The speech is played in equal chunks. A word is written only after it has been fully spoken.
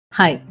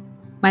Hi,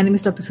 my name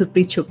is Dr.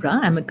 Surpreet Chopra.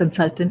 I'm a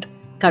consultant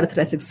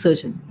cardiothoracic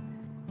surgeon.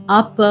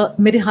 आप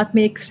मेरे हाथ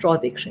में एक स्ट्रॉ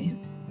देख रहे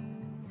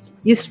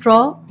हैं। ये स्ट्रॉ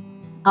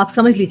आप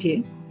समझ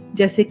लीजिए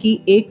जैसे कि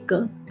एक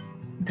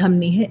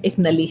धमनी है, एक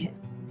नली है।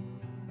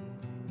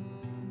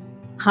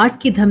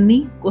 हार्ट की धमनी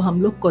को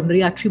हम लोग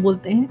कॉर्नरी आर्टरी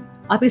बोलते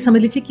हैं। आप ये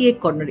समझ लीजिए कि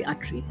एक कॉर्नरी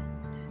आर्टरी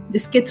है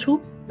जिसके थ्रू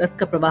रक्त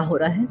का प्रवाह हो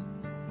रहा है,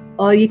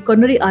 और ये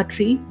कॉर्नरी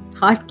आर्टरी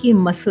हार्ट की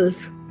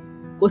मसल्स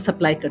को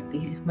सप्लाई करती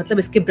है। मतलब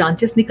इसके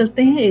ब्रांचेस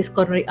निकलते हैं, इस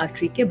कॉर्नरी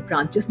आर्टरी के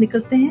ब्रांचेस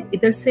निकलते हैं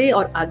इधर से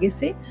और आगे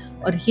से,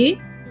 और ये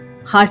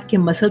हार्ट के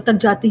मसल तक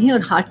जाती हैं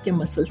और हार्ट के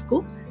मसल्स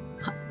को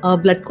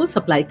ब्लड को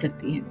सप्लाई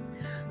करती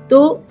हैं।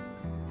 तो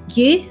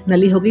ये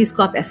नली हो गई,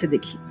 इसको आप ऐसे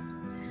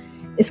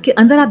देखिए। इसके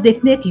अंदर आप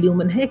देखने एक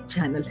ल्यूमन है, एक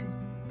चैनल है,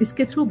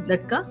 इसके थ्रू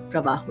ब्लड का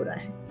प्रवाह हो रहा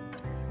है।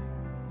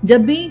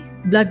 जब भी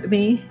ब्लड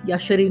में या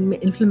शरीर में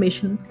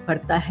इन्फ्लेमेशन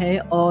बढ़ता है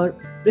और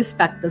रिस्क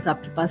फैक्टर्स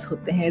आपके पास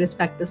होते हैं, रिस्क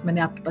फैक्टर्स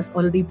मैंने आपके पास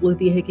ऑलरेडी बोल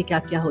दिए है कि क्या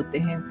क्या होते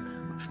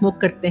हैं। स्मोक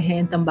करते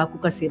हैं, तंबाकू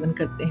का सेवन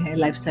करते हैं,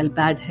 लाइफस्टाइल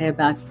बैड है,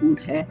 बैड फूड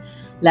है,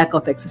 lack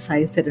of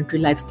exercise, sedentary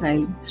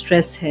lifestyle,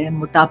 stress है,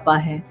 मोटापा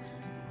है,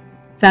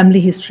 फैमिली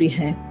हिस्ट्री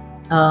है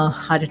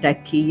हार्ट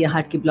अटैक की या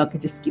हार्ट की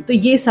ब्लॉकेजेस की, तो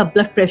ये सब,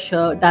 ब्लड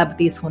प्रेशर,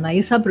 डायबिटीज होना,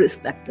 ये सब रिस्क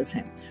फैक्टर्स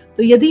हैं।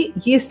 तो यदि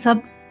ये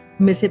सब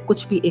में से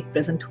कुछ भी एक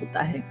प्रेजेंट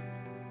होता है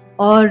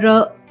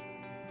और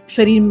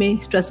शरीर में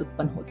स्ट्रेस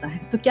उत्पन्न होता है,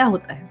 तो क्या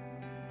होता है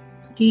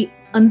कि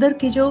अंदर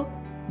की जो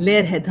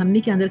लेयर है,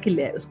 धमनी के अंदर की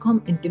लेयर, उसको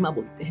हम इंटिमा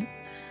बोलते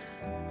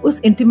हैं।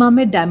 उस इंटिमा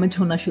में डैमेज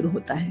होना शुरू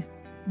होता है,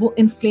 वो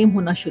इन्फ्लेम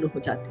होना शुरू हो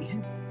जाती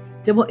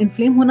है। जब वो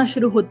इन्फ्लेम होना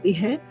शुरू होती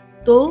है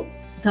तो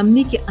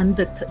धमनी के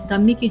अंदर,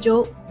 धमनी की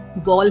जो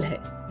वॉल है,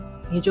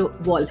 ये जो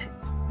वॉल है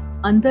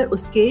अंदर,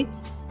 उसके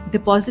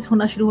डिपॉजिट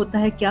होना शुरू होता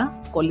है क्या?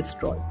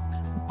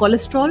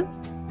 कोलेस्ट्रॉल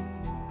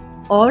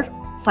और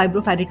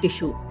फाइब्रोफैटी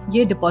टिश्यू,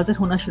 ये डिपॉजिट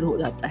होना शुरू हो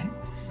जाता है।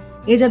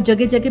 ये जब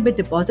जगह जगह पे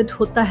डिपॉजिट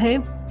होता है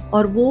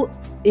और वो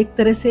एक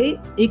तरह से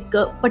एक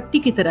पट्टी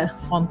की तरह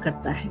फॉर्म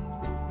करता है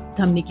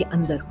धमनी के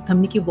अंदर,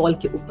 धमनी की वॉल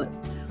के ऊपर,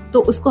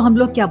 तो उसको हम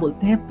लोग क्या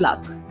बोलते हैं?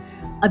 प्लाक।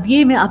 अब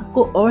ये मैं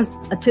आपको और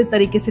अच्छे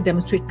तरीके से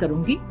डेमोन्स्ट्रेट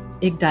करूंगी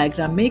एक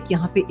डायग्राम में।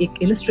 यहाँ पे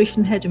एक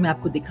इलस्ट्रेशन है जो मैं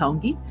आपको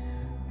दिखाऊंगी।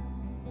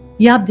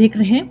 ये आप देख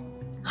रहे हैं,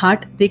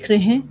 हार्ट देख रहे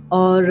हैं,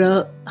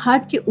 और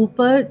हार्ट के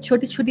ऊपर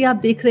छोटी छोटी आप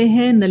देख रहे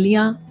हैं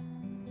नलियां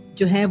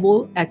जो हैं,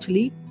 वो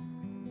एक्चुअली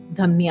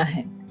धमनियां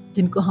हैं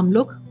जिनको हम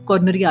लोग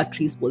कॉर्नरी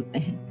आर्टरीज बोलते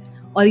हैं।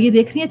 और ये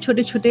देख रही हैं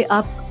छोटे छोटे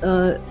आप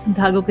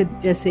धागों के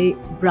जैसे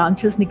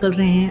ब्रांचेस निकल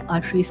रहे हैं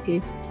आर्टरीज के,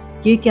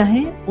 ये क्या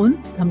हैं? उन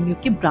धमनियों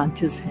के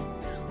ब्रांचेस हैं।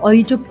 और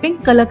ये जो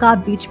पिंक कलर का आप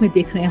बीच में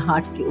देख रहे हैं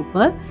हार्ट के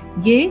ऊपर,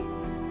 ये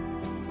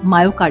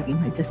मायोकार्डियम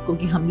है जिसको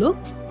कि हम लोग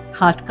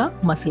हार्ट का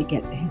मसल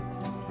कहते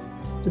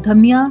हैं। तो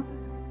धमनियां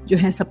जो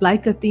है सप्लाई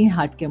करती हैं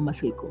हार्ट के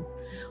मसल को।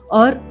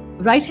 और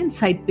राइट हैंड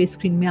साइड पे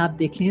स्क्रीन में आप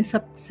देख लें,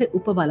 सबसे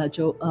ऊपर वाला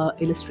जो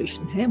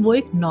इलस्ट्रेशन है वो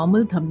एक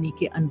नॉर्मल धमनी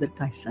के अंदर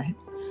का हिस्सा है।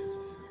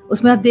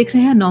 उसमें आप देख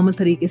रहे हैं नॉर्मल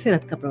तरीके से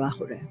रक्त का प्रवाह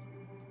हो रहा है।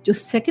 जो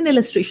सेकंड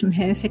इलस्ट्रेशन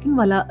है, सेकंड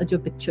वाला जो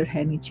पिक्चर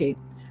है नीचे,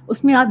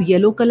 उसमें आप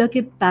येलो कलर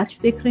के पैच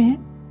देख रहे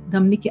हैं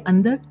धमनी के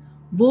अंदर,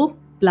 वो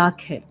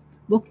प्लाक है,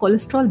 वो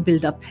कोलेस्ट्रॉल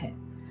बिल्डअप है।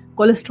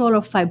 कोलेस्ट्रॉल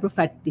और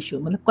फाइब्रोफैट टिश्यू,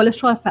 मतलब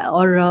कोलेस्ट्रॉल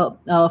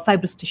और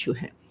फाइब्रस टिश्यू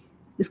है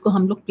जिसको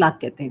हम लोग प्लाक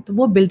कहते हैं। तो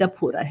वो बिल्डअप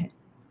हो रहा है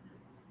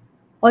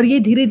और ये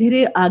धीरे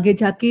धीरे आगे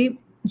जाके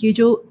ये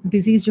जो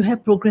डिजीज़ जो है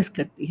प्रोग्रेस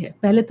करती है।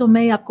 पहले तो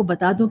मैं आपको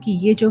बता दूं कि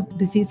ये जो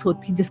डिजीज़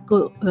होती है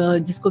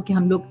जिसको कि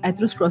हम लोग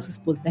एथेरोस्क्लेरोसिस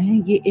बोलते हैं,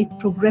 ये एक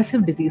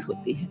प्रोग्रेसिव डिजीज़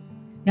होती है।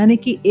 यानी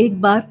कि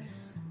एक बार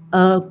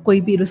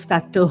कोई भी रिस्क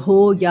फैक्टर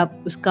हो या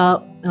उसका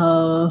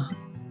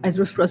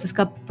एथेरोस्क्लेरोसिस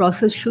का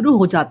प्रोसेस शुरू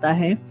हो जाता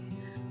है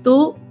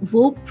तो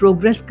वो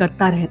प्रोग्रेस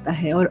करता रहता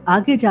है और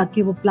आगे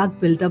जाके वो प्लाक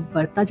बिल्डअप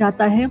बढ़ता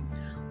जाता है।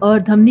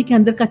 और धमनी के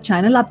अंदर का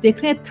चैनल आप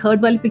देख रहे हैं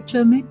थर्ड वाली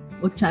पिक्चर में,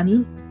 वो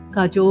चैनल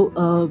का जो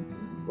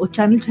वो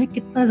चैनल जो है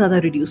कितना ज़्यादा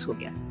रिड्यूस हो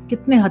गया,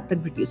 कितने हद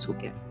तक रिड्यूस हो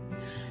गया।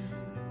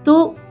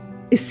 तो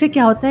इससे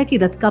क्या होता है कि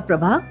रक्त का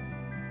प्रवाह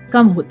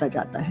कम होता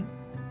जाता है।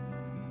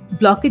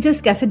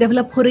 ब्लॉकेजेस कैसे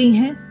डेवलप हो रही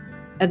हैं?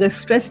 अगर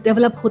स्ट्रेस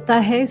डेवलप होता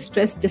है,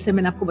 स्ट्रेस जैसे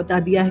मैंने आपको बता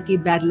दिया है कि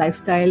bad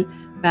lifestyle,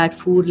 bad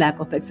food,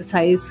 lack of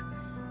exercise,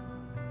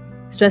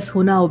 stress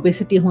होना,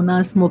 ओबेसिटी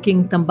होना,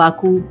 स्मोकिंग,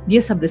 तंबाकू,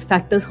 ये सब रिस्क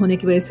फैक्टर्स होने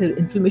की वजह से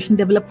इन्फ्लेमेशन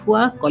डेवलप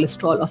हुआ,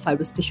 कोलेस्ट्रॉल और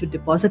फाइब्रस टिश्यू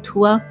डिपॉजिट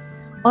हुआ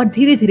और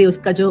धीरे धीरे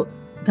उसका जो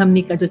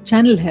धमनी का जो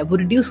चैनल है वो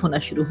रिड्यूस होना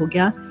शुरू हो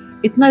गया।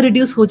 इतना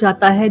रिड्यूस हो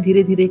जाता है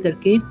धीरे धीरे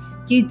करके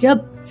कि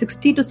जब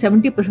 60 to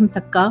 70%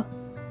 तक का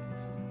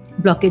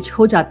ब्लॉकेज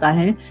हो जाता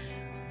है,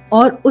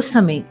 और उस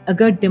समय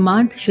अगर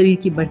डिमांड शरीर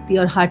की बढ़ती है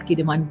और हार्ट की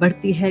डिमांड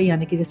बढ़ती है,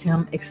 यानी कि जैसे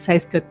हम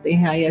एक्सरसाइज करते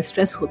हैं या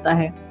स्ट्रेस होता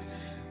है,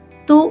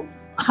 तो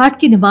हार्ट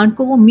की डिमांड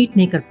को वो मीट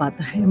नहीं कर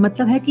पाता है।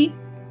 मतलब है कि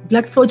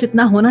ब्लड फ्लो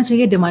जितना होना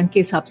चाहिए डिमांड के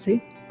हिसाब से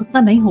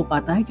उतना नहीं हो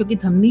पाता है, क्योंकि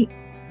धमनी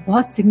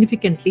बहुत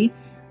सिग्निफिकेंटली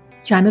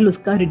चैनल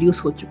उसका रिड्यूस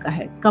हो चुका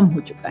है, कम हो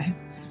चुका है।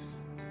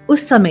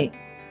 उस समय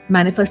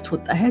मैनिफेस्ट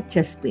होता है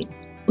चेस्ट पेन,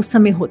 उस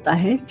समय होता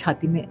है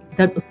छाती में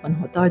दर्द उत्पन्न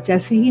होता है, और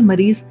जैसे ही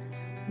मरीज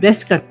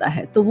रेस्ट करता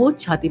है तो वो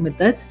छाती में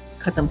दर्द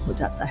खत्म हो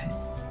जाता है।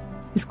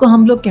 इसको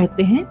हम लोग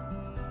कहते हैं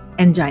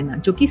एंजाइना,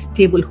 जो कि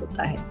स्टेबल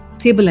होता है,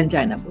 स्टेबल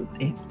एंजाइना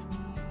बोलते हैं।